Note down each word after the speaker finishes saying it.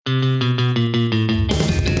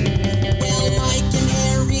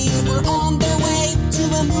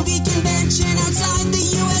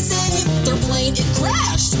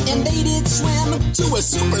swim to a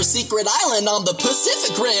super secret island on the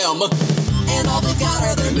Pacific Rim. And all they've got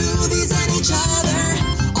are their movies and each other.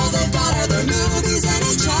 All they've got are their movies and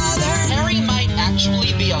each other. Harry might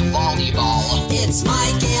actually be a volleyball. It's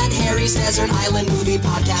Mike and Harry's Desert Island Movie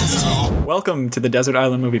Podcast. Welcome to the Desert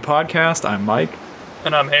Island Movie Podcast. I'm Mike.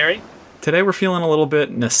 And I'm Harry. Today we're feeling a little bit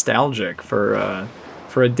nostalgic for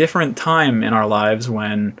a different time in our lives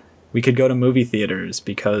when we could go to movie theaters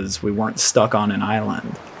because we weren't stuck on an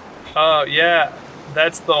island. Oh, yeah.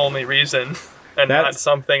 That's the only reason. And not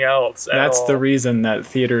something else at That's all. the reason that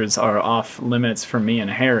theaters are off limits for me and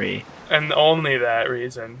Harry. And only that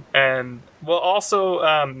reason. And, well, also,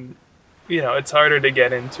 it's harder to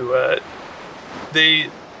get into it. A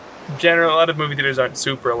lot of movie theaters aren't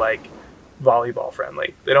super, volleyball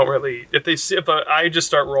friendly. They don't really, if I just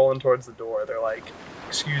start rolling towards the door, they're like,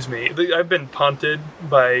 excuse me. I've been punted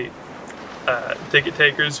by ticket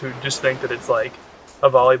takers who just think that it's like a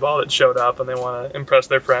volleyball that showed up and they want to impress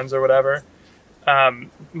their friends or whatever.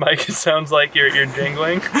 Mike, it sounds like you're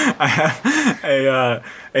jingling. I have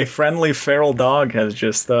a friendly feral dog has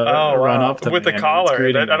just run up to with me a collar.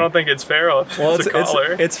 I don't think it's feral. Well, it's a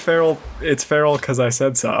collar. It's feral. It's feral because I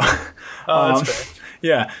said so. Oh, that's fair.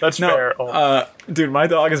 Yeah, that's fair. Dude, my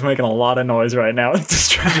dog is making a lot of noise right now. It's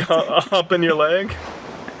distracting. Up in your leg?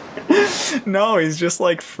 No, he's just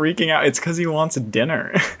freaking out. It's because he wants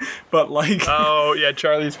dinner, but Oh yeah,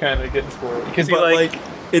 Charlie's kind of getting spoiled because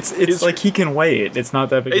it's like he can wait. It's not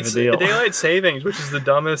that big of a deal. It's daylight savings, which is the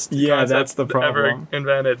dumbest. Yeah, that's the problem. Ever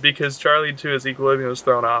invented because Charlie too, his equilibrium was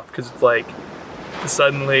thrown off because it's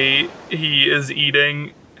suddenly he is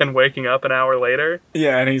eating and waking up an hour later.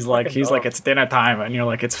 Yeah, and he's like, it's dinner time, and you're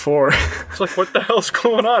like, it's 4. It's like, what the hell's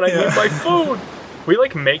going on? I need my food. We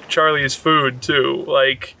make Charlie's food too.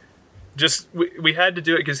 We had to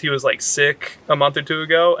do it because he was sick a month or two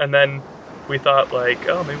ago, and then we thought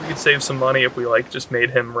maybe we could save some money if we just made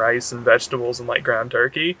him rice and vegetables and ground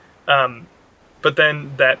turkey. But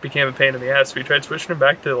then that became a pain in the ass. We tried switching him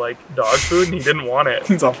back to dog food, and he didn't want it.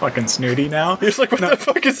 He's all fucking snooty now. He's like, "What the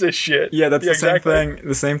fuck is this shit?" Yeah, that's the same thing.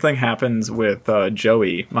 The same thing happens with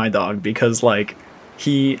Joey, my dog, because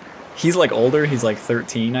he's older. He's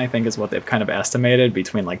 13, I think, is what they've kind of estimated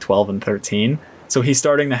between 12 and 13. So he's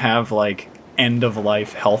starting to have end of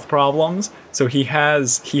life health problems. So he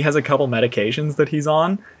has a couple medications that he's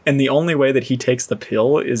on, and the only way that he takes the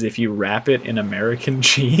pill is if you wrap it in American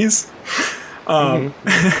cheese.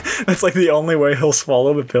 That's the only way he'll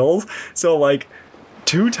swallow the pills. So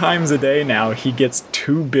 2 times a day now he gets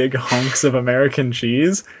 2 big hunks of American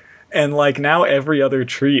cheese, and now every other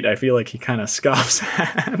treat I feel he kind of scoffs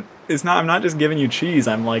at. I'm not just giving you cheese,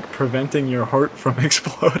 I'm preventing your heart from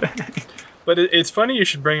exploding. But it's funny you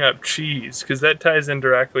should bring up cheese, because that ties in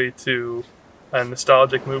directly to a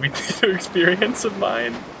nostalgic movie theater experience of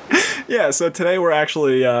mine. Yeah, so today we're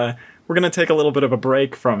actually we're going to take a little bit of a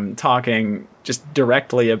break from talking just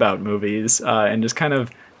directly about movies and just kind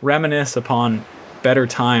of reminisce upon better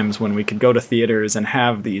times when we could go to theaters and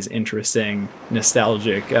have these interesting,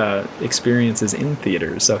 nostalgic experiences in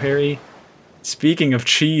theaters. So, Harry, speaking of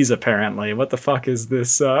cheese, apparently, what the fuck is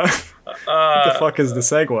this? What the fuck is the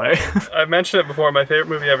segue? I've mentioned it before. My favorite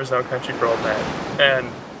movie ever is No Country for Old Men,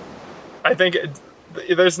 and I think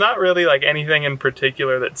there's not really anything in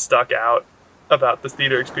particular that stuck out about this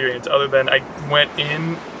theater experience other than I went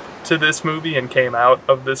in to this movie and came out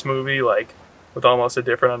of this movie with almost a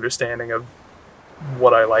different understanding of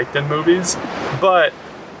what I liked in movies. But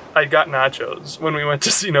I got nachos when we went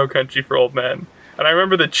to see No Country for Old Men, and I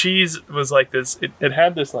remember the cheese was this. It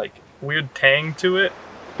had this weird tang to it,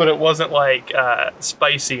 but it wasn't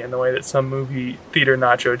spicy in the way that some movie theater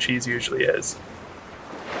nacho cheese usually is.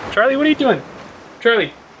 Charlie, what are you doing?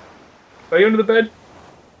 Charlie, are you under the bed?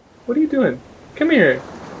 What are you doing? Come here.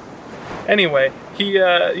 Anyway,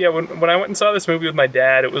 when I went and saw this movie with my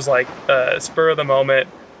dad, it was spur of the moment.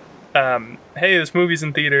 Hey, this movie's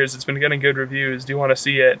in theaters. It's been getting good reviews. Do you want to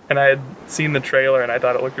see it? And I had seen the trailer and I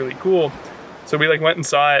thought it looked really cool. So we went and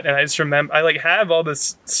saw it, and I just remember I have all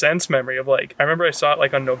this sense memory of I remember I saw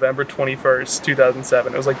it on November 21st,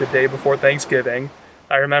 2007. It was the day before Thanksgiving.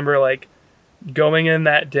 I remember going in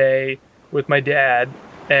that day with my dad,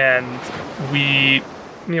 and I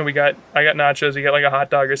got nachos. We got a hot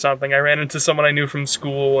dog or something. I ran into someone I knew from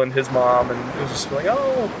school and his mom, and it was just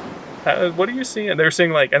what are you seeing? They were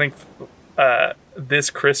seeing I think This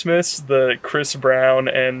Christmas, the Chris Brown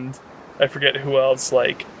and I forget who else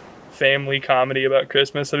family comedy about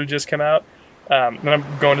Christmas that had just come out. And I'm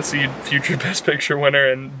going to see future Best Picture winner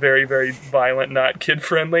and very, very violent, not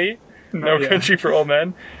kid-friendly, No Country for Old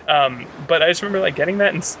Men. But I just remember getting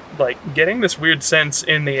that and getting this weird sense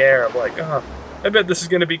in the air of I bet this is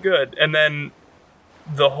going to be good. And then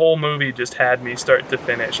the whole movie just had me start to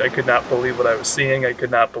finish. I could not believe what I was seeing. I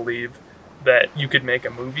could not believe that you could make a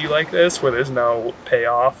movie like this where there's no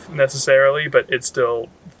payoff necessarily, but it still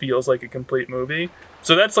feels like a complete movie.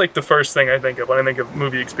 So that's like the first thing I think of when I think of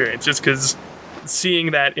movie experience, just because seeing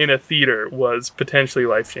that in a theater was potentially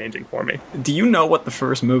life-changing for me. Do you know what the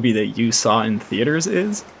first movie that you saw in theaters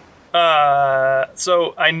is?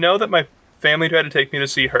 So I know that my family tried to take me to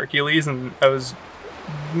see Hercules, and I was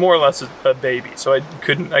more or less a baby, so I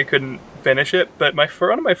couldn't finish it. But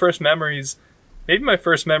one of my first memories, maybe my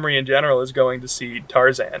first memory in general, is going to see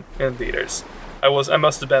Tarzan in theaters. I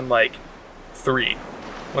must have been like 3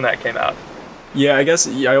 when that came out. Yeah, I guess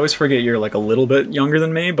I always forget you're like a little bit younger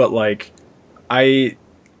than me, but like the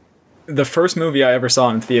first movie I ever saw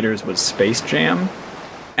in theaters was Space Jam,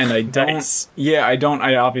 and I don't. Nice. Yeah, I don't.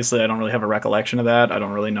 I don't really have a recollection of that. I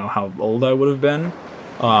don't really know how old I would have been,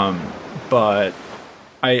 but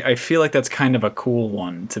I feel like that's kind of a cool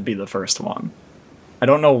one to be the first one. I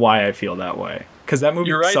don't know why I feel that way, because that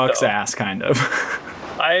movie sucks ass, kind of.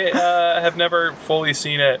 I have never fully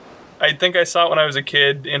seen it. I think I saw it when I was a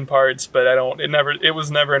kid in parts, but it was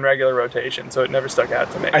never in regular rotation, so it never stuck out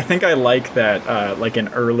to me. I think I like that,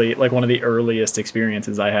 one of the earliest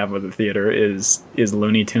experiences I have with the theater is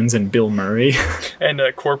Looney Tunes and Bill Murray. And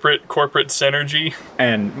corporate synergy.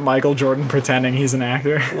 And Michael Jordan pretending he's an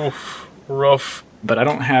actor. Oof, rough. But I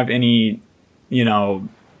don't have any,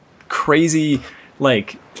 crazy,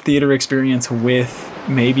 theater experience with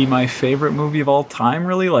maybe my favorite movie of all time,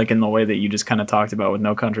 really, in the way that you just kind of talked about with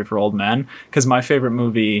No Country for Old Men. Because my favorite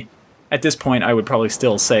movie, at this point, I would probably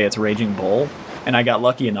still say it's Raging Bull. And I got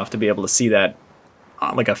lucky enough to be able to see that,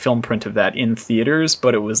 a film print of that in theaters,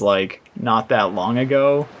 but it was, not that long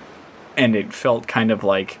ago. And it felt kind of,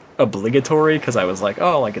 obligatory, because I was like,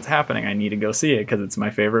 oh, it's happening. I need to go see it because it's my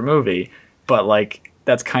favorite movie. But,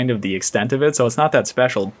 that's kind of the extent of it, so it's not that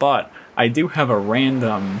special. But I do have a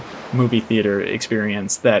random movie theater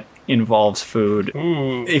experience that involves food.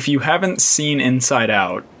 Ooh. If you haven't seen Inside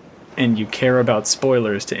Out and you care about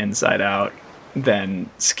spoilers to Inside Out, then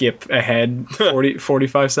skip ahead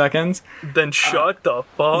 45 seconds. Then shut the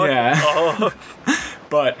fuck up.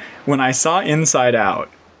 But when I saw Inside Out,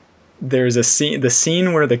 there's the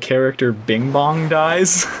scene where the character Bing Bong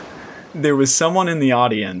dies. There was someone in the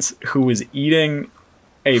audience who was eating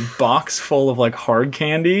a box full of hard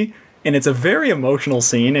candy, and it's a very emotional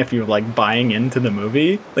scene if you're buying into the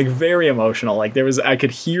movie. Very emotional. I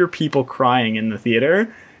could hear people crying in the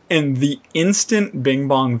theater, and the instant Bing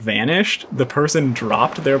Bong vanished, the person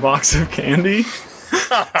dropped their box of candy.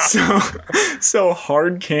 so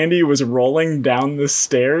hard candy was rolling down the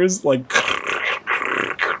stairs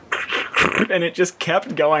and it just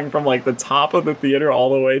kept going from the top of the theater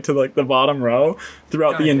all the way to the bottom row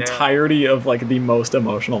throughout the entirety of the most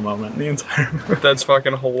emotional moment in the entire movie. That's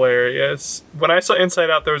fucking hilarious. When I saw Inside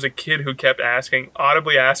Out, there was a kid who kept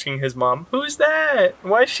audibly asking his mom, "Who's that?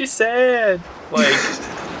 Why is she sad?"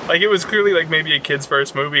 It was clearly maybe a kid's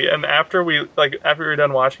first movie. And after we were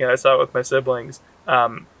done watching it, I saw it with my siblings.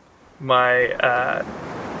 My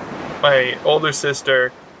older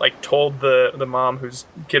sister told the mom whose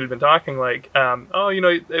kid had been talking, oh,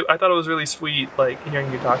 I thought it was really sweet,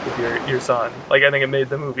 hearing you talk with your son. I think it made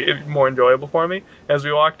the movie more enjoyable for me. As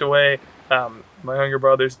we walked away, my younger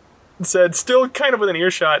brothers said, still kind of with an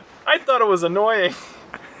earshot, I thought it was annoying.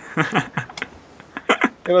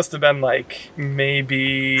 It must have been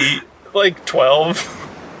maybe 12.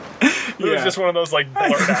 It was just one of those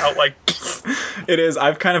blurred out It is.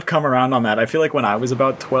 I've kind of come around on that. I feel when I was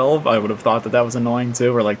about 12, I would have thought that was annoying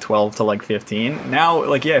too, or 12 to 15. Now,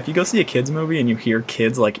 if you go see a kids movie and you hear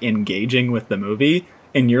kids engaging with the movie,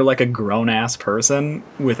 and you're a grown-ass person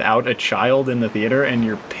without a child in the theater, and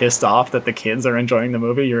you're pissed off that the kids are enjoying the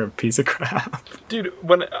movie, you're a piece of crap. Dude,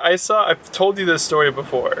 I've told you this story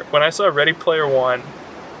before. When I saw Ready Player One,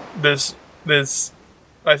 I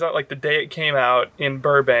saw it the day it came out in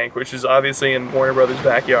Burbank, which is obviously in Warner Brothers'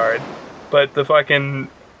 backyard. But the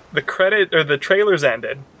trailers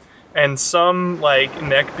ended, and some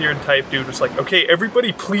neckbeard type dude was okay,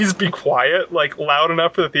 everybody please be quiet, loud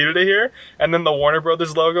enough for the theater to hear. And then the Warner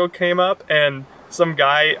Brothers logo came up, and some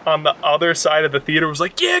guy on the other side of the theater was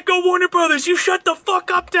yeah, go Warner Brothers, you shut the fuck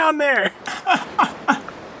up down there.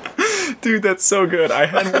 Dude, that's so good. I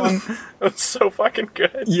had one. That's so fucking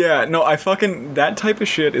good. Yeah, no, that type of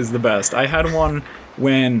shit is the best. I had one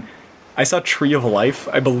when I saw Tree of Life,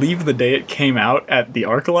 I believe the day it came out at the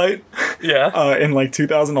ArcLight. Yeah. In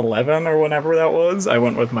 2011 or whenever that was. I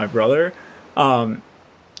went with my brother.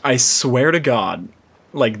 I swear to God,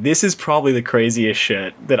 this is probably the craziest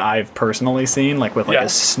shit that I've personally seen, with a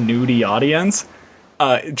snooty audience.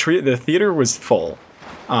 The theater was full.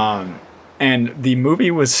 And the movie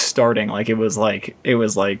was starting, like it was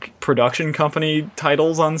like production company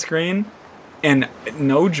titles on screen, and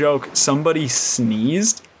no joke, somebody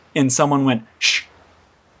sneezed and someone went shh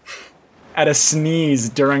at a sneeze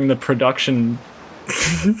during the production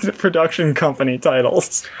company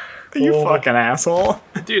titles. You fucking asshole,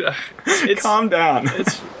 dude. Calm down.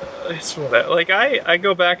 It's whatever. Like I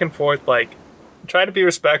go back and forth, like try to be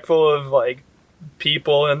respectful of like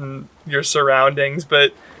people and your surroundings,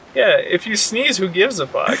 but. Yeah, if you sneeze, who gives a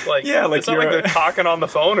fuck? Like, yeah, like it's not like they're talking on the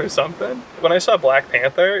phone or something. When I saw Black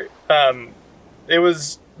Panther, it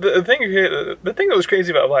was the thing that was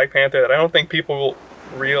crazy about Black Panther that I don't think people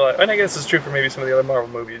realize, and I guess it's true for maybe some of the other Marvel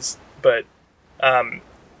movies, but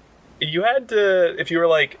you had to, if you were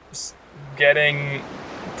like getting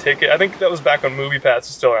ticket, I think that was back when MoviePass was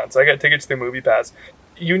still around, so I got tickets through MoviePass.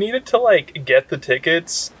 You needed to like get the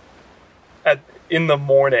tickets in the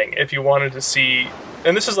morning if you wanted to see.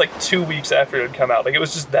 And this is like 2 weeks after it had come out. Like, it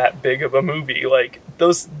was just that big of a movie. Like,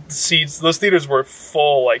 those theaters were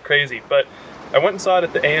full like crazy. But I went and saw it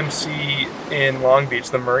at the AMC in Long Beach,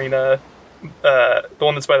 the Marina, the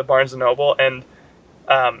one that's by the Barnes & Noble. And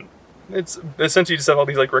it's essentially just have all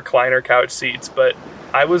these like recliner couch seats. But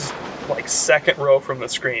I was like second row from the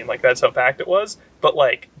screen. Like, that's how packed it was. But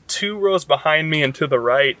like 2 rows behind me and to the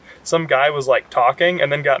right, some guy was like talking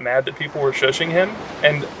and then got mad that people were shushing him.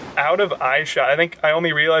 And out of eye shot, I think I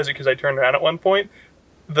only realized it because I turned around at one point,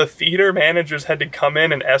 the theater managers had to come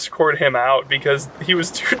in and escort him out because he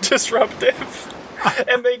was too disruptive.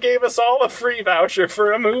 And they gave us all a free voucher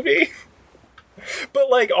for a movie. But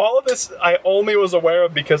like all of this I only was aware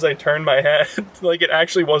of because I turned my head. Like, it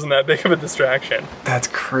actually wasn't that big of a distraction. That's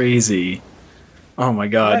crazy. Oh my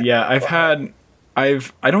god. Yeah, I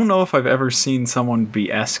don't know if I've ever seen someone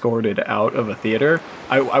be escorted out of a theater.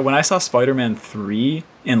 When I saw Spider-Man 3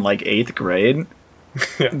 in like 8th grade,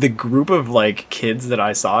 the group of like kids that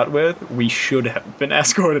I saw it with, we should have been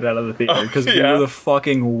escorted out of the theater because we were the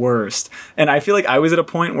fucking worst. And I feel like I was at a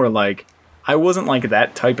point where like I wasn't like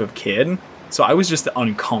that type of kid, so I was just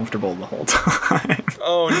uncomfortable the whole time.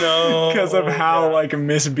 Oh no. Because of how like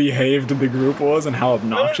misbehaved the group was and how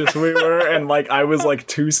obnoxious we were, and like I was like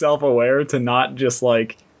too self-aware to not just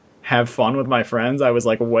like have fun with my friends. I was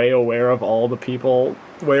like way aware of all the people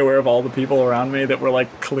around me that were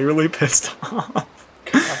like clearly pissed off.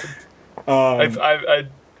 I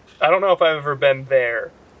don't know if I've ever been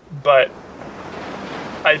there, but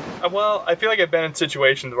I feel like I've been in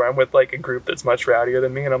situations where I'm with like a group that's much rowdier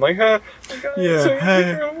than me, and I'm like, guys,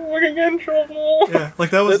 we're gonna get in trouble. Yeah,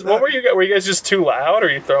 like that was. What were you guys? Were you guys just too loud, or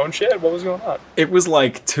you throwing shit? What was going on? It was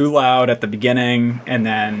like too loud at the beginning, and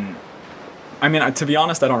then, I mean, to be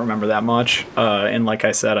honest, I don't remember that much. And like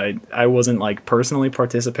I said, I wasn't like personally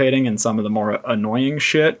participating in some of the more annoying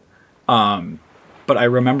shit. But I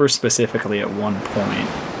remember specifically at one point,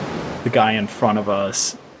 the guy in front of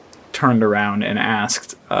us turned around and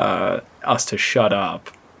asked us to shut up,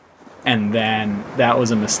 and then that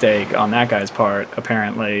was a mistake on that guy's part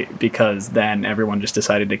apparently, because then everyone just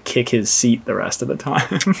decided to kick his seat the rest of the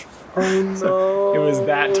time. Oh no. So it was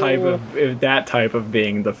that type of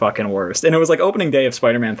being the fucking worst. And it was like opening day of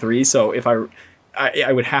Spider-Man 3, so if I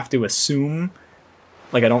would have to assume,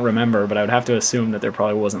 like I don't remember, but I would have to assume that there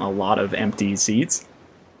probably wasn't a lot of empty seats,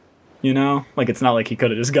 you know, like it's not like he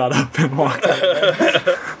could have just got up and walked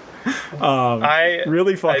out.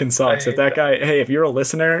 Really fucking sucks that guy. Hey, if you're a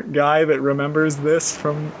listener guy that remembers this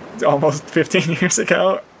from almost 15 years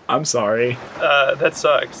ago, I'm sorry. That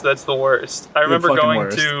sucks. That's the worst. I remember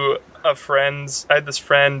going to a friend's. I had this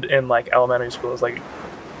friend in like elementary school. It was like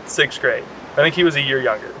 6th grade. I think he was a year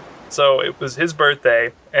younger. So it was his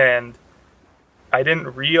birthday, and I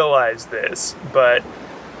didn't realize this, but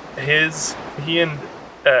he and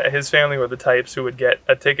his family were the types who would get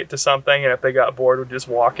a ticket to something, and if they got bored, would just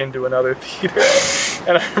walk into another theater.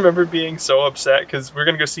 And I remember being so upset because we were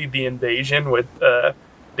going to go see The Invasion with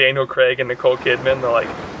Daniel Craig and Nicole Kidman, the like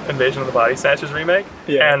Invasion of the Body Snatchers remake.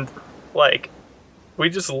 Yeah. And like we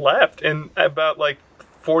just left, and about like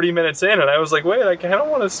 40 minutes in, and I was like, wait, I kind of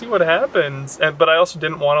want to see what happens, but I also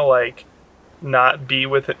didn't want to like not be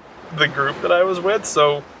with the group that I was with,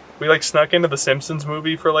 so we like snuck into the Simpsons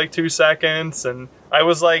movie for like 2 seconds, and I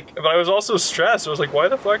was like, but I was also stressed. I was like, why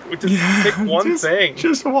the fuck? We just pick one thing.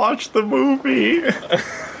 Just watch the movie.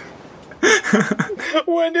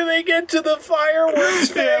 When do they get to the fireworks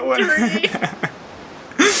factory?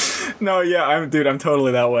 No, yeah, I'm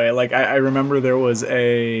totally that way. Like, I remember there was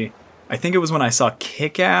I think it was when I saw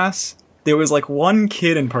Kick-Ass. There was like one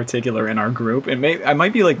kid in particular in our group. I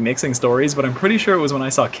might be like mixing stories, but I'm pretty sure it was when I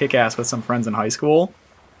saw Kick-Ass with some friends in high school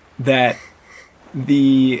that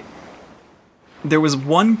There was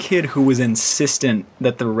one kid who was insistent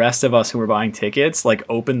that the rest of us who were buying tickets like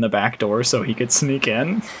open the back door so he could sneak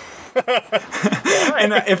in.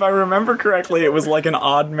 And if I remember correctly, it was like an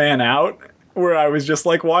odd man out where I was just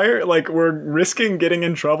like, we're risking getting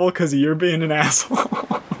in trouble because you're being an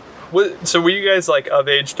asshole. So were you guys like of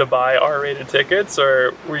age to buy R-rated tickets,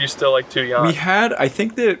 or were you still like too young? We had, I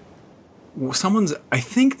think that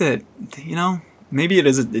maybe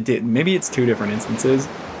maybe it's two different instances.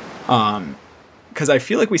 Because I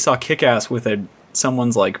feel like we saw Kick-Ass with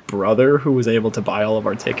someone's like brother who was able to buy all of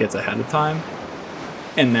our tickets ahead of time,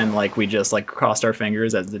 and then like we just like crossed our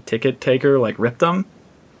fingers as the ticket taker like ripped them,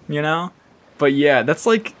 you know. But yeah, that's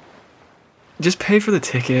like, just pay for the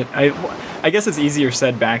ticket. I guess it's easier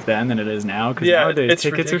said back then than it is now, because nowadays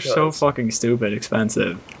tickets ridiculous. are so fucking stupid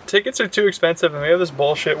expensive. Tickets are too expensive, and we have this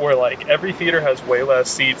bullshit where like every theater has way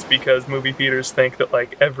less seats because movie theaters think that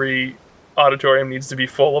like every auditorium needs to be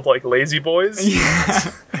full of like lazy boys.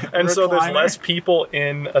 Yeah. And so there's Recliner. less people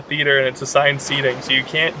in a theater and it's assigned seating, so you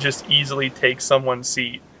can't just easily take someone's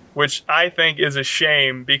seat, which I think is a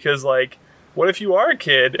shame, because like, what if you are a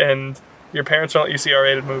kid and your parents don't let you see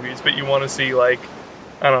R-rated movies, but you want to see like,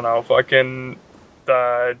 I don't know, fucking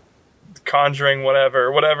Conjuring,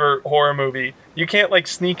 whatever horror movie. You can't like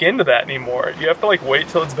sneak into that anymore. You have to like wait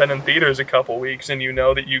till it's been in theaters a couple weeks and you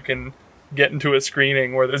know that you can get into a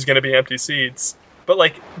screening where there's going to be empty seats. But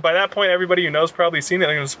like, by that point, everybody who knows probably seen it,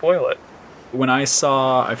 they're going to spoil it. When I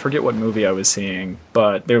forget what movie I was seeing,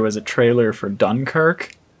 but there was a trailer for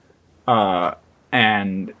Dunkirk,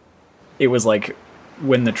 and it was like,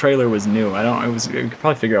 when the trailer was new, you could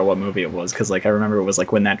probably figure out what movie it was, because like I remember it was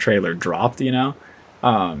like when that trailer dropped, you know,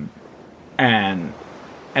 and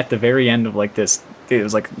at the very end of like this, it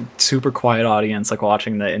was like super quiet audience like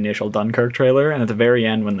watching the initial Dunkirk trailer, and at the very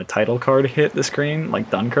end when the title card hit the screen, like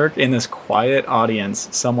Dunkirk, in this quiet audience,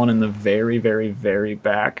 someone in the very, very, very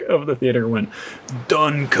back of the theater went,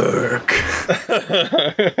 "Dunkirk."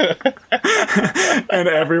 And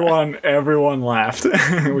everyone laughed.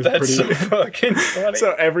 It was That's pretty so fucking funny.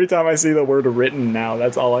 So every time I see the word written now,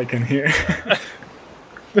 that's all I can hear.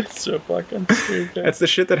 That's so fucking stupid. That's the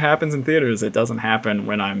shit that happens in theaters. It doesn't happen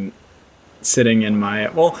when I'm sitting in my...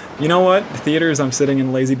 Well, you know what? Theaters, I'm sitting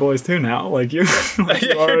in Lazy Boys too now. Like you,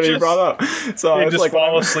 you already brought up. So You it's just like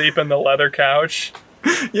fall asleep in the leather couch.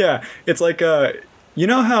 Yeah, it's like you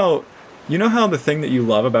know how the thing that you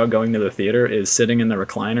love about going to the theater is sitting in the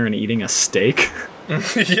recliner and eating a steak?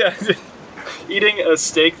 Yeah. Eating a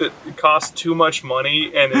steak that costs too much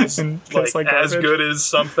money and is And like tastes like as garbage. good as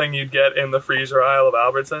something you'd get in the freezer aisle of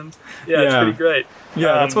Albertsons. Yeah, it's Yeah. pretty great.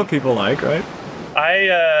 Yeah, that's what people like, right?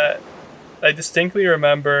 I distinctly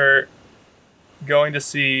remember going to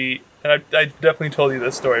see, and I definitely told you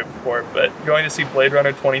this story before, but going to see Blade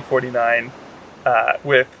Runner 2049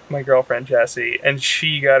 with my girlfriend Jessie, and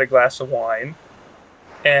she got a glass of wine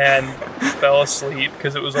and fell asleep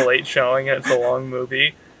because it was a late showing and it's a long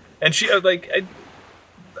movie. And she neither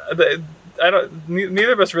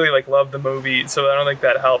of us really like loved the movie, so I don't think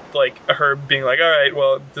that helped. Like her being like, "All right,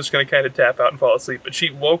 well, just gonna kind of tap out and fall asleep." But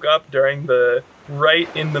she woke up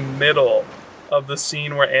right in the middle of the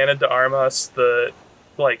scene where Ana de Armas, the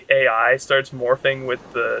like AI, starts morphing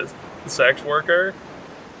with the sex worker,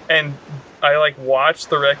 and I like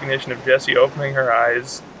watched the recognition of Jessie opening her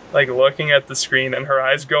eyes, like looking at the screen, and her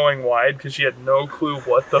eyes going wide because she had no clue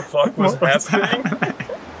what the fuck was happening.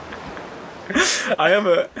 I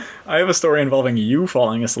have a story involving you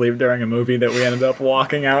falling asleep during a movie that we ended up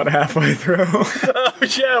walking out halfway through. Oh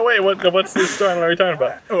yeah, wait, what's this story? What are we talking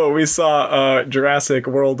about? Well, we saw Jurassic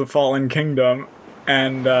World: Fallen Kingdom,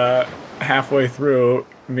 and halfway through,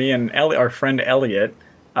 me and our friend Elliot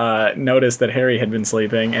noticed that Harry had been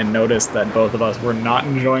sleeping, and noticed that both of us were not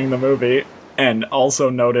enjoying the movie, and also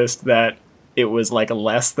noticed that it was like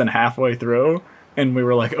less than halfway through, and we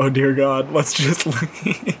were like, "Oh dear God, let's just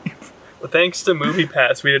leave." Thanks to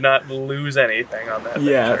MoviePass, we did not lose anything on that.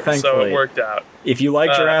 Yeah, picture, so thankfully. it worked out. If you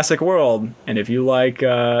like Jurassic World, and if you like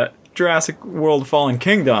Jurassic World: Fallen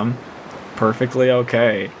Kingdom, perfectly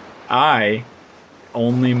okay.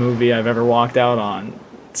 Only movie I've ever walked out on.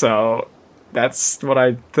 So that's what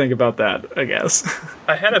I think about that, I guess.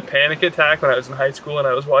 I had a panic attack when I was in high school and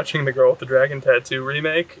I was watching The Girl with the Dragon Tattoo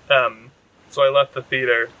remake. So I left the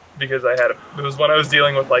theater because it was when I was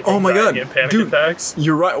dealing with like Oh my anxiety God, and panic dude. attacks.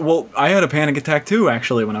 You're right. Well, I had a panic attack too,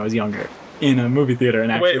 actually, when I was younger, in a movie theater,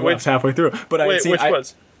 and actually left halfway through. But Which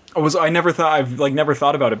was? I never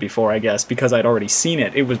thought about it before, I guess, because I'd already seen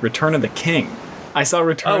it. It was Return of the King. I saw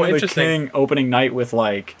Return of the interesting. King opening night with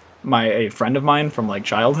like a friend of mine from like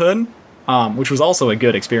childhood, which was also a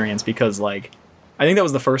good experience because like I think that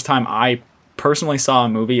was the first time I personally saw a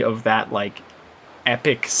movie of that like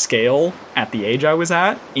epic scale at the age I was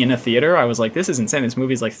at in a theater. I was like, this is insane. This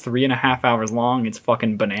movie's like 3.5 hours long. It's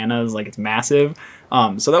fucking bananas. Like, it's massive.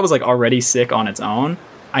 So that was like already sick on its own.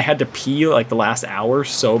 I had to pee like the last hour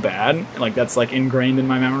so bad. Like, that's like ingrained in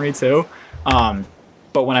my memory too.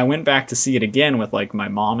 But when I went back to see it again with like my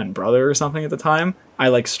mom and brother or something at the time, I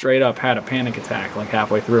like straight up had a panic attack like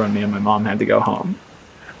halfway through, and me and my mom had to go home.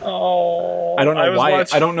 Oh, I don't know why.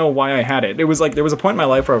 I don't know why I had it. It was like there was a point in my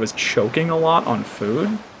life where I was choking a lot on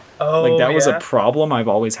food. Oh, like that was yeah? a problem I've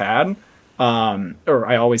always had, or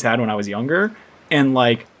I always had when I was younger, and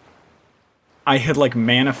like I had like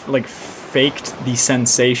faked the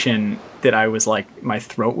sensation that I was like my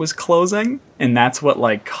throat was closing, and that's what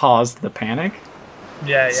like caused the panic.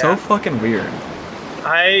 Yeah. So fucking weird.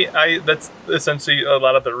 I that's essentially a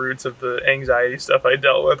lot of the roots of the anxiety stuff I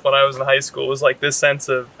dealt with when I was in high school, was like this sense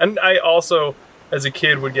of, and I also as a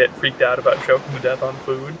kid would get freaked out about choking to death on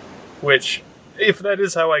food, which, if that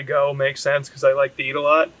is how I go, makes sense because I like to eat a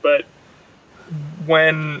lot. But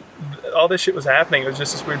when all this shit was happening, it was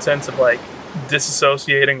just this weird sense of like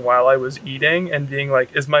disassociating while I was eating and being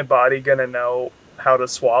like, is my body gonna know how to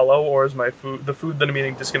swallow, or is the food that I'm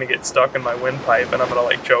eating just gonna get stuck in my windpipe and I'm gonna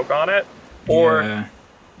like choke on it? Or yeah.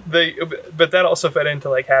 but that also fed into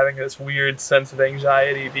like having this weird sense of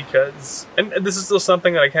anxiety because, and this is still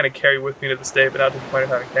something that I kind of carry with me to this day, but not to the point of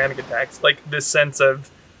having panic attacks, like this sense of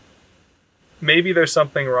maybe there's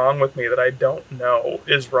something wrong with me that I don't know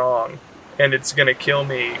is wrong, and it's gonna kill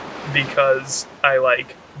me because I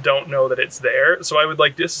like don't know that it's there. So I would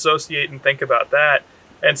like disassociate and think about that.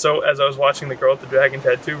 And so as I was watching The Girl with the Dragon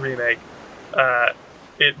Tattoo remake,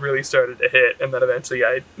 it really started to hit, and then eventually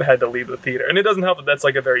I had to leave the theater. And it doesn't help that that's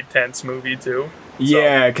like a very tense movie too.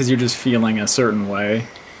 Yeah, because you're just feeling a certain way.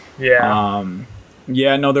 Yeah.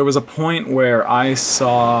 Yeah, no, there was a point where I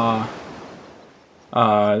saw,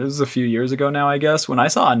 this was a few years ago now, I guess, when I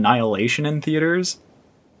saw Annihilation in theaters.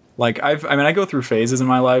 Like, I go through phases in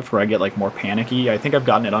my life where I get like more panicky. I think I've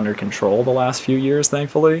gotten it under control the last few years,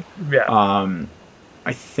 thankfully. Yeah.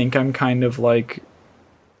 I think I'm kind of like,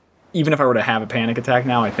 even if I were to have a panic attack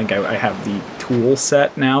now, I think I have the tool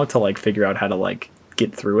set now to like figure out how to like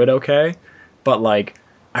get through it okay. But like,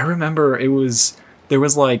 I remember there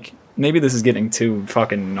was like, maybe this is getting too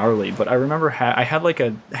fucking gnarly, but I remember I had like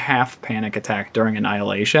a half panic attack during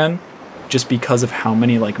Annihilation just because of how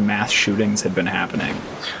many like mass shootings had been happening.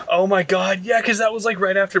 Oh my god, yeah, because that was like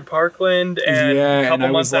right after Parkland and a couple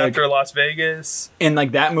months after Las Vegas. And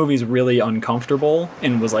like that movie's really uncomfortable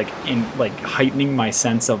and was like heightening my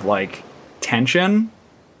sense of like tension.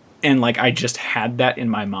 And like I just had that in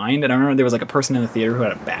my mind. And I remember there was like a person in the theater who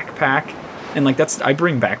had a backpack. And like I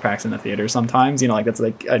bring backpacks in the theater sometimes, you know, like that's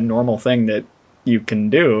like a normal thing that you can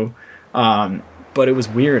do. But it was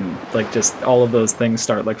weird, like just all of those things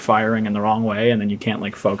start like firing in the wrong way, and then you can't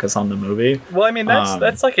like focus on the movie. Well, I mean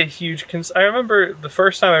that's like a huge. I remember the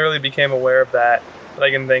first time I really became aware of that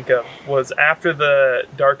I can think of was after the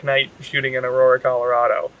Dark Knight shooting in Aurora,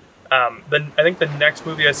 Colorado. Then I think the next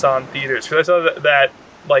movie I saw in theaters, because I saw that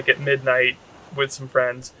like at midnight with some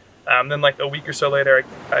friends. Then like a week or so later,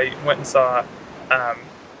 I went and saw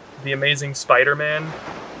The Amazing Spider-Man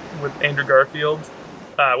with Andrew Garfield.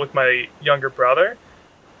 With my younger brother,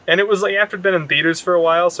 and it was like after it'd been in theaters for a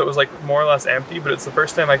while, so it was like more or less empty, but it's the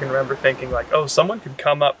first time I can remember thinking like, oh, someone could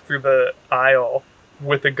come up through the aisle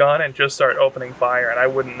with a gun and just start opening fire, and I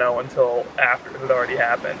wouldn't know until after it had already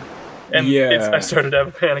happened. And I started to have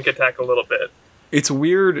a panic attack a little bit. It's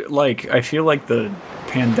weird, like I feel like the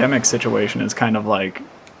pandemic situation has kind of like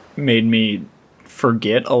made me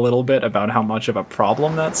forget a little bit about how much of a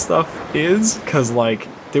problem that stuff is, because like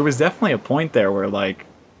there was definitely a point there where like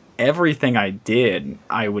everything I did,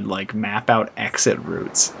 I would like map out exit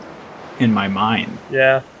routes in my mind.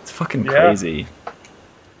 Yeah. It's fucking crazy.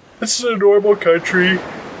 This is a normal country.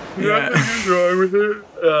 Yeah. Nothing's wrong with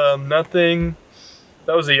it. Nothing.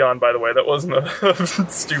 That was a yawn, by the way. That wasn't a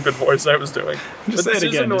stupid voice I was doing. Just say it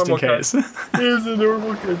again, just in case. This is a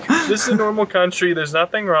normal country. This is a normal country. There's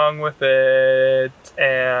nothing wrong with it.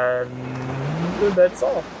 And that's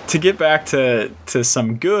all. To get back to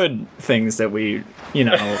some good things that we, you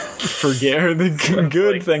know, forget, or the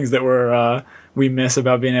good things that we miss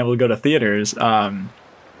about being able to go to theaters. I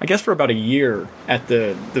guess for about a year at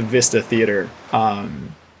the Vista Theater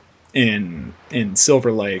in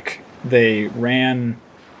Silver Lake, they ran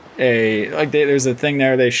there's a thing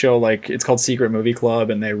there. They show like, it's called Secret Movie Club,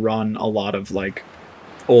 and they run a lot of like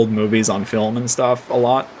old movies on film and stuff a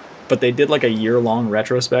lot. But they did like a year-long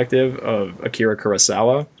retrospective of Akira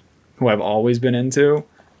Kurosawa, who I've always been into.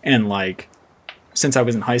 And like, since I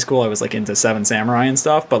was in high school, I was like into Seven Samurai and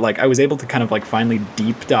stuff, but like I was able to kind of like finally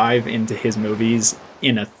deep dive into his movies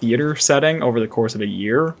in a theater setting over the course of a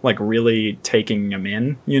year, like really taking them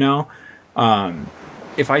in, you know?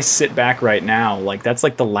 If I sit back right now, like that's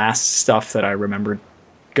like the last stuff that I remember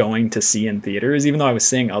going to see in theaters, even though I was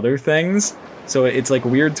seeing other things. So it's like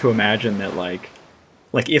weird to imagine that like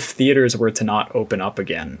if theaters were to not open up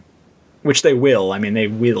again, which they will, I mean, they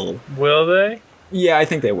will. Will they? Yeah, I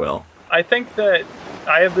think they will. I think that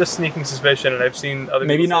I have this sneaking suspicion, and I've seen other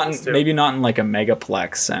maybe people not say this too. maybe not in like a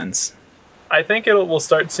megaplex sense. I think we'll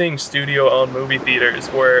start seeing studio-owned movie theaters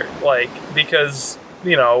where, like, because,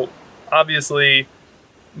 you know, obviously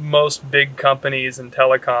most big companies and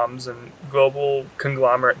telecoms and global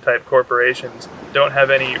conglomerate-type corporations don't have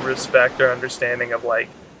any respect or understanding of, like,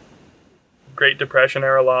 Great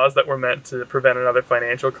Depression-era laws that were meant to prevent another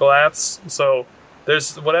financial collapse. So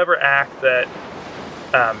there's whatever act that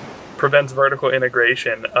prevents vertical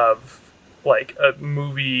integration of like a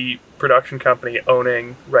movie production company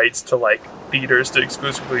owning rights to like theaters to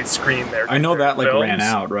exclusively screen their I know that like films. ran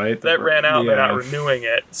out, right? That ran out. They're not renewing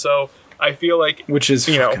it. So I feel like, which is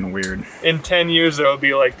you know, fucking weird. In 10 years there'll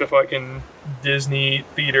be like the fucking Disney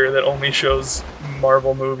theater that only shows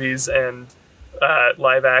Marvel movies and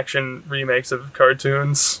live action remakes of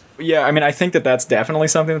cartoons. Yeah, I mean, I think that that's definitely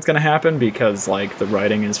something that's going to happen because like the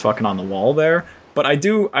writing is fucking on the wall there. But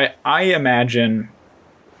I imagine,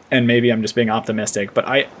 and maybe I'm just being optimistic, but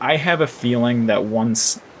I have a feeling that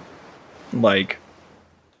once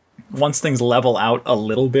things level out a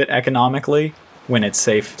little bit economically, when it's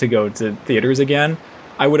safe to go to theaters again,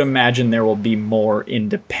 I would imagine there will be more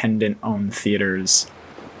independent-owned theaters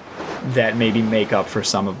that maybe make up for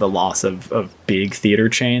some of the loss of big theater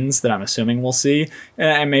chains that I'm assuming we'll see.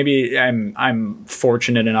 And maybe I'm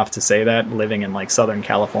fortunate enough to say that living in like Southern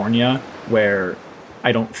California, where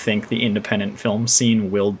I don't think the independent film scene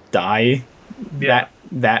will die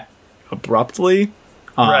that abruptly.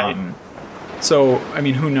 Right. So, I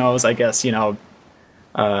mean, who knows? I guess, you know,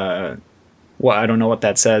 I don't know what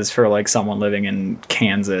that says for like someone living in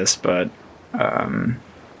Kansas, but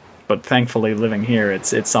thankfully living here,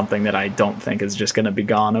 it's something that I don't think is just going to be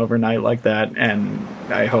gone overnight like that, and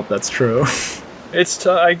I hope that's true.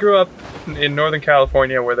 I grew up in Northern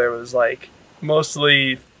California where there was like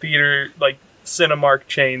mostly theater, like Cinemark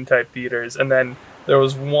chain type theaters, and then there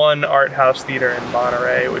was one art house theater in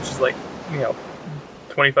Monterey, which is like, you know,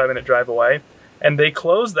 25-minute drive away, and they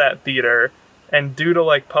closed that theater, and due to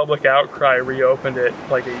like public outcry reopened it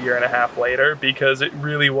like a year and a half later because it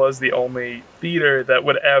really was the only theater that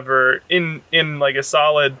would ever in like a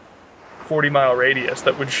solid 40-mile radius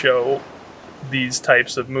that would show these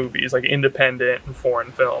types of movies, like independent and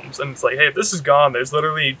foreign films. And it's like, hey, if this is gone, there's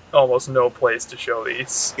literally almost no place to show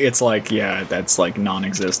these. It's like, yeah, that's like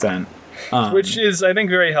non-existent. Which is, I think,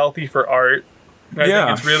 very healthy for art. I think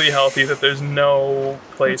it's really healthy that there's no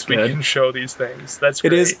place we can show these things. That's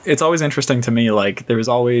great. It is. It's always interesting to me. Like there was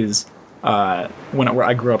always where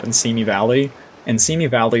I grew up in Simi Valley, and Simi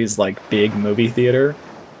Valley's like big movie theater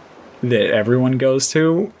that everyone goes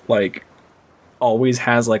to, like always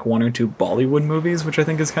has like one or two Bollywood movies, which I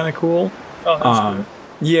think is kind of cool. Oh, that's cool.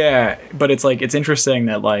 Yeah, but it's like it's interesting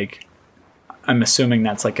that like I'm assuming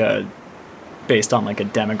that's like based on like a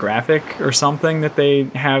demographic or something that they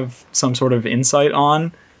have some sort of insight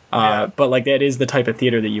on. But like that is the type of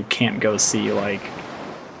theater that you can't go see, like,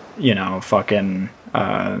 you know, fucking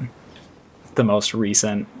the most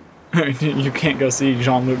recent. You can't go see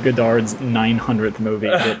Jean-Luc Godard's 900th movie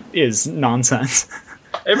that is nonsense.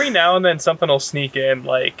 Every now and then something will sneak in,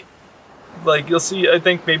 like you'll see, I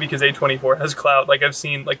think maybe because A24 has clout, like I've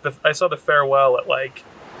seen, like I saw The Farewell at like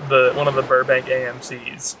one of the Burbank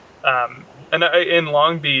AMCs. And in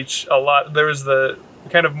Long Beach, there was the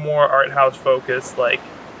kind of more art house focused, like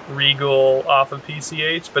Regal off of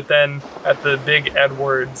PCH, but then at the big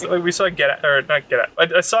Edwards, like we saw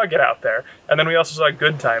I saw Get Out there, and then we also saw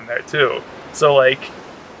Good Time there too. So like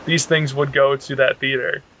these things would go to that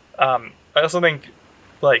theater. I also think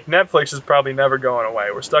like Netflix is probably never going away.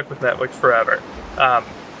 We're stuck with Netflix forever.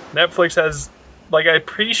 Netflix has, like, I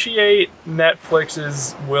appreciate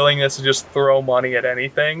Netflix's willingness to just throw money at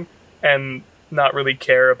anything and not really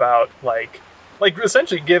care about like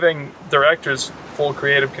essentially giving directors full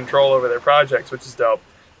creative control over their projects, which is dope.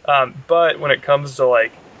 But when it comes to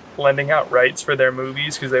like lending out rights for their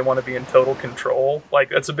movies because they want to be in total control, like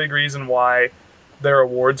that's a big reason why their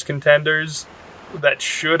awards contenders that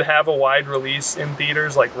should have a wide release in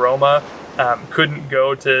theaters, like Roma, couldn't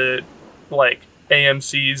go to like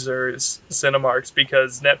AMC's or Cinemarks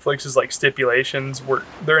because Netflix's like stipulations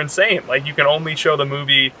they're insane. Like you can only show the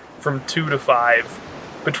movie from 2 to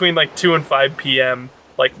 5 between like 2 and 5 p.m.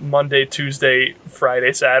 like Monday, Tuesday,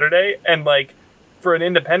 Friday, Saturday, and like for an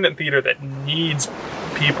independent theater that needs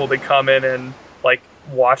people to come in and like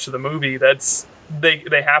watch the movie, that's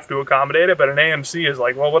they have to accommodate it. But an AMC is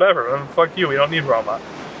like, well, whatever, fuck you, we don't need Roma.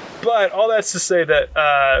 But all that's to say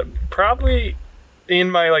that probably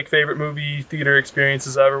in my like favorite movie theater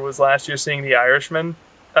experiences ever was last year seeing The Irishman,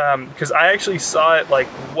 because I actually saw it like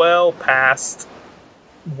well past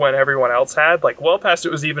when everyone else had, like well past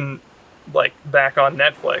it was even like back on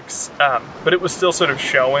Netflix, but it was still sort of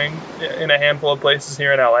showing in a handful of places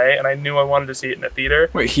here in LA, and I knew I wanted to see it in a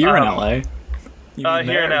theater. Wait, here in LA?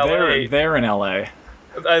 Here in LA. There in LA.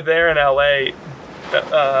 There in LA.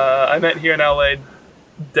 I meant here in LA.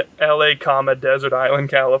 LA, Desert Island,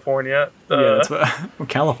 California. Yeah, that's what,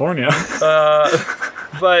 California.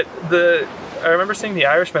 But I remember seeing The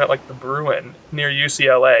Irishman at like the Bruin near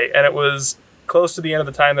UCLA, and it was close to the end of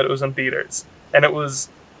the time that it was in theaters, and it was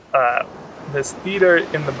this theater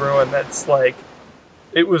in the Bruin that's like,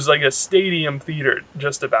 it was like a stadium theater,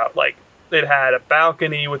 just about. Like it had a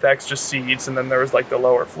balcony with extra seats, and then there was like the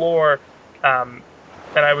lower floor.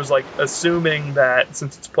 And I was like assuming that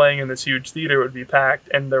since it's playing in this huge theater, it would be packed.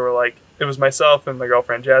 And there were like, it was myself and my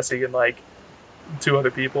girlfriend Jessie and like 2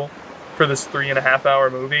 other people for this 3.5 hour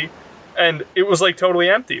movie. And it was like totally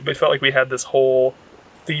empty, but it felt like we had this whole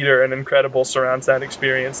theater and incredible surround sound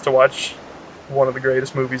experience to watch one of the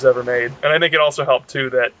greatest movies ever made. And I think it also helped too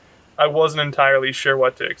that I wasn't entirely sure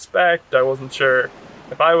what to expect. I wasn't sure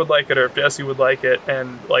if I would like it or if Jessie would like it.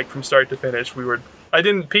 And like from start to finish, I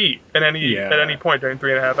didn't pee at any point during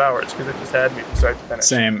 3.5 hours because it just had me from start to finish.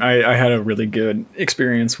 Same. I had a really good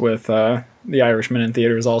experience with The Irishman in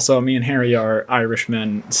theaters also. Me and Harry are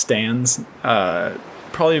Irishman stans.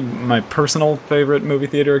 Probably my personal favorite movie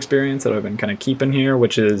theater experience that I've been kind of keeping here,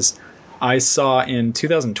 which is I saw in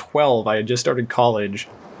 2012, I had just started college.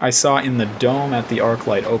 I saw in the Dome at the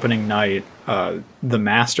ArcLight opening night The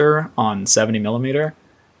Master on 70mm.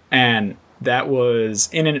 And that was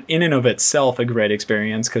in and of itself a great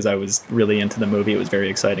experience because I was really into the movie. It was very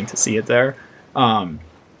exciting to see it there.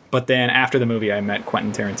 But then after the movie, I met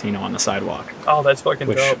Quentin Tarantino on the sidewalk. Oh, that's fucking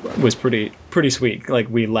dope. Which was pretty sweet. Like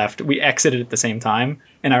we exited at the same time,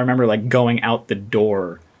 and I remember like going out the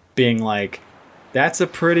door, being like, "That's a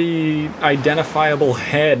pretty identifiable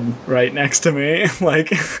head right next to me."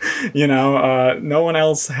 Like, no one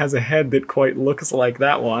else has a head that quite looks like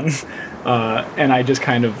that one. And I just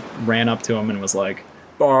kind of ran up to him and was like,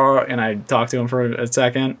 "Bar," and I talked to him for a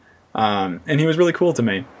second. And he was really cool to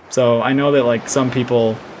me. So I know that like some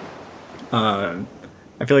people, I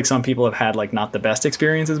feel like some people have had like not the best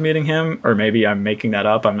experiences meeting him, or maybe I'm making that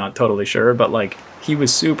up. I'm not totally sure, but like he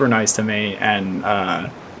was super nice to me. And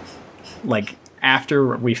like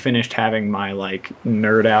after we finished having my like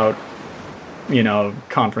nerd out,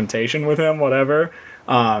 confrontation with him, whatever,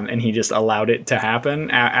 and he just allowed it to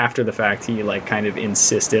happen. After the fact, he like kind of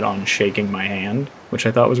insisted on shaking my hand, which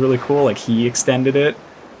I thought was really cool. Like he extended it.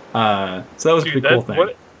 So that was a pretty cool thing.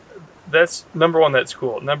 That's number one. That's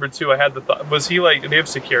cool. Number two, I had the thought. Was he like? Did he have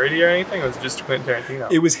security or anything? Or was it just Quentin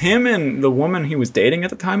Tarantino? It was him and the woman he was dating at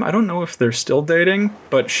the time. I don't know if they're still dating,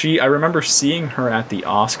 but I remember seeing her at the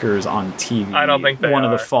Oscars on TV. I don't think they one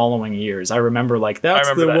of the following years. I remember like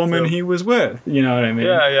that's the woman he was with. You know what I mean?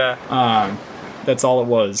 Yeah. That's all it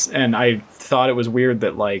was, and I thought it was weird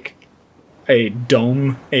that like a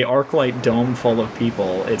ArcLight dome full of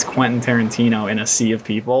people. It's Quentin Tarantino in a sea of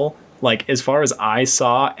people. Like, as far as I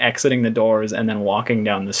saw, exiting the doors and then walking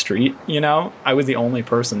down the street, I was the only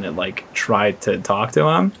person that, like, tried to talk to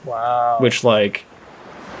him. Wow. Which, like,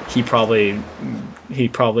 he probably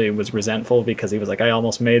was resentful because he was like, I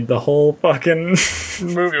almost made the whole fucking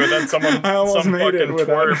movie without some fucking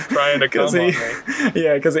twerp trying to come on me.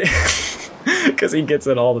 Yeah, because he gets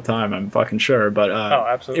it all the time, I'm fucking sure. But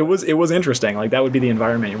absolutely. It was interesting. Like, that would be the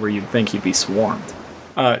environment where you'd think he'd be swarmed.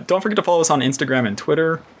 Don't forget to follow us on Instagram and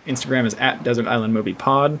Twitter. Instagram is at Desert Island Movie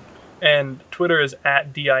Pod. And Twitter is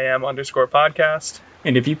at DIM_podcast.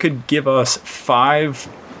 And if you could give us 5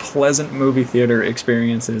 pleasant movie theater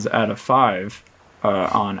experiences out of 5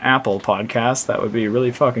 on Apple Podcasts, that would be really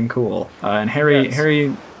fucking cool. And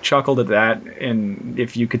Harry chuckled at that, and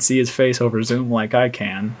if you could see his face over Zoom like I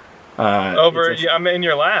can. I'm in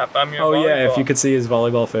your lap. I'm your volleyball. Yeah, if you could see his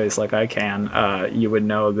volleyball face like I can, you would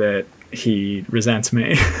know that he resents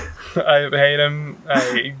me. I hate him.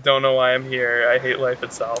 I don't know why I'm here. I hate life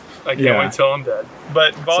itself. I can't wait till I'm dead.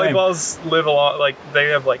 But volleyballs live a lot, like, they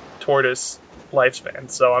have, like, tortoise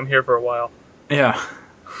lifespans, so I'm here for a while. Yeah.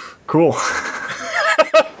 Cool.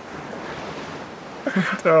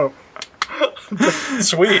 Dope.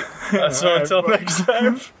 Sweet. So until next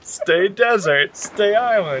time, stay desert, stay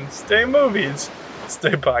island, stay movies,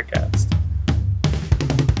 stay podcast.